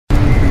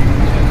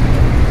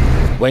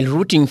While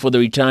rooting for the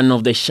return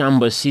of the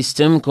Shamba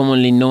system,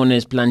 commonly known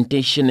as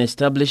Plantation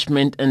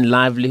Establishment and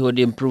Livelihood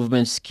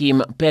Improvement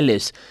Scheme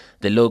 (PELES),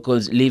 the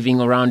locals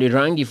living around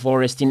Irangi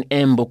forest in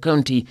Embu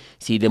County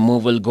see the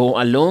move will go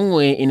a long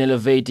way in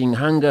elevating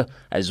hunger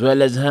as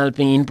well as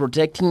helping in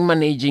protecting,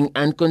 managing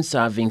and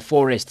conserving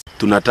forests.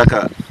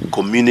 Tunataka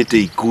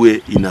community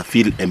ikue ina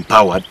feel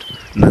empowered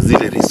na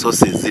zile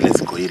resources zile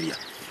ziko area.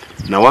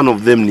 Na one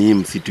of them ni hii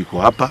msitu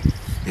iko hapa,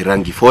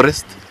 Irangi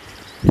forest.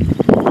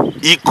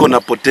 Iko na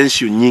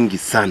potential nyingi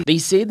sana. They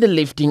say the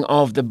lifting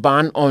of the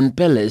ban on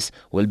pellets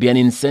will be an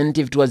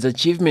incentive towards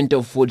achievement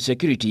of food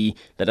security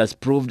that has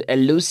proved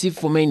elusive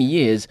for many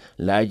years,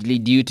 largely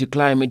due to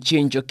climate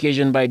change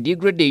occasioned by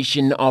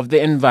degradation of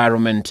the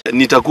environment.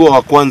 Nitakuwa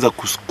wa kwanza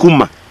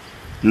kusukuma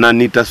na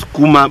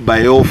nitasukuma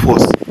by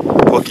force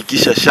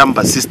kuhakikisha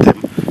Shamba system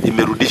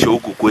imerudishwa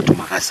huku kwetu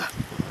Makasa.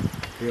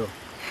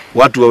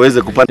 Watu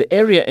waweze kupata. The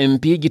area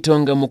MP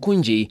Gitonga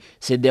Mukunji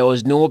said there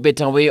was no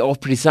better way of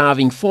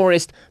preserving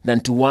forest than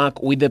to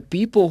work with the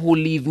people who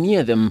live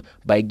near them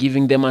by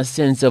giving them a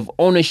sense of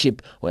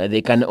ownership where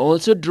they can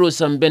also draw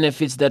some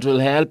benefits that will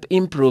help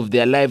improve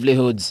their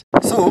livelihoods.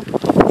 So,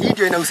 hii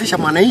ndio inahusisha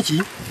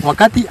mwananchi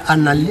wakati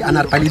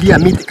anapalilia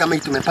miti kama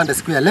hii tumepanda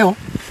siku ya leo,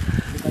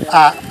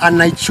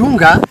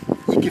 anaichunga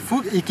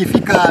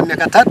ikifika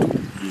miaka 3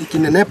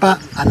 ikinenepa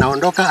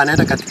anaondoka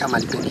anaenda katika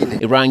mali pengine.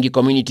 Irangi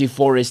Community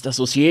Forest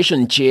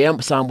Association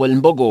Chair Samuel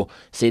Mbogo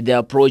said the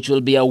approach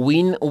will be a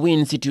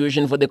win-win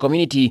situation for the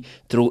community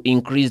through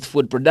increased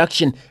food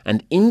production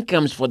and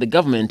incomes for the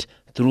government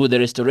through the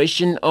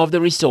restoration of the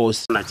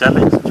resource. Na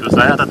challenge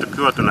hata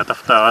tukiwa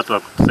tunatafuta watu wa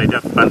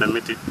kutusaidia kupanda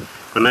miti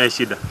kuna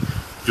shida.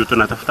 Juu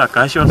tunatafuta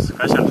cashon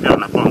pia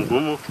unakuwa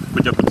ngumu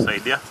kuja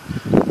kutusaidia.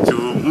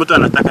 Juu mtu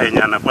anataka yenye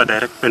anakuwa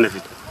direct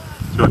benefit.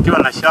 So akiwa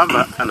na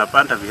shamba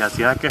anapanda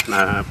viazi yake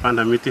na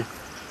anapanda miti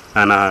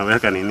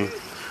anaweka nini.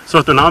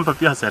 So tunaomba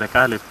pia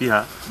serikali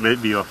pia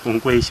maybe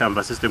wafungue hii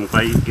Shamba system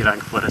kwa hii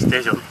Irangi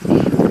forestation.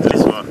 At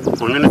least for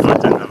community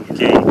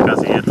wachangamkie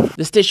kazi yetu.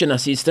 The station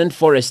assistant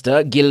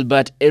forester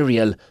Gilbert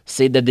Ariel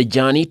said that the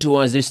journey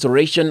towards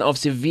restoration of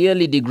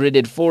severely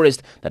degraded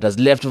forest that has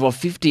left over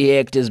 50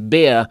 hectares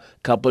bare,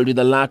 coupled with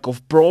a lack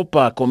of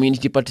proper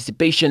community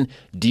participation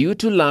due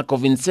to lack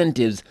of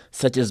incentives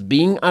such as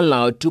being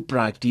allowed to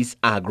practice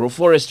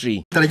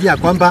agroforestry. Tarajia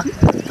kwamba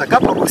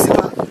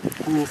tutakaporuhusiwa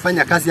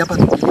kufanya kazi hapa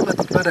tukilima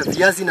tukipanda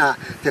viazi na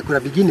vyakula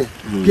vingine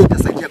pia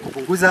itasaidia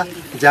kupunguza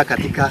njaa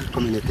katika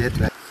community yetu.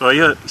 So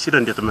hiyo shida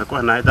ndio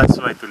tumekuwa nayo, that's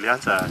why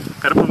tulianza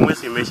karibu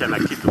mwezi imeisha na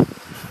kitu.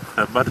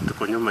 Bado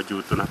tuko nyuma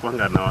juu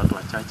tunakuanga na watu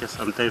wachache,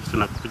 sometimes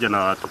tunakuja na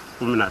watu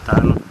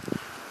 15.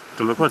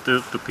 Tumekuwa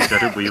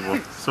tukijaribu hivyo.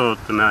 So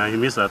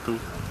tunahimiza tu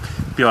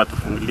pia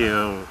watufungulie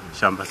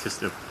Shamba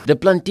system. The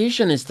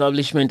Plantation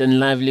Establishment and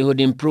Livelihood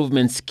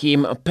Improvement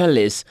Scheme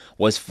 (PELES)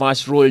 was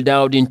first rolled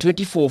out in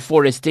 24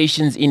 forest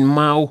stations in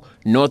Mau,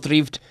 North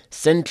Rift,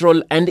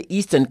 Central and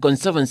Eastern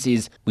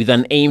conservancies with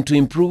an aim to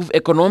improve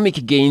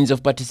economic gains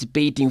of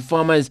participating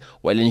farmers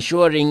while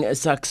ensuring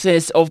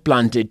success of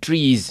planted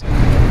trees.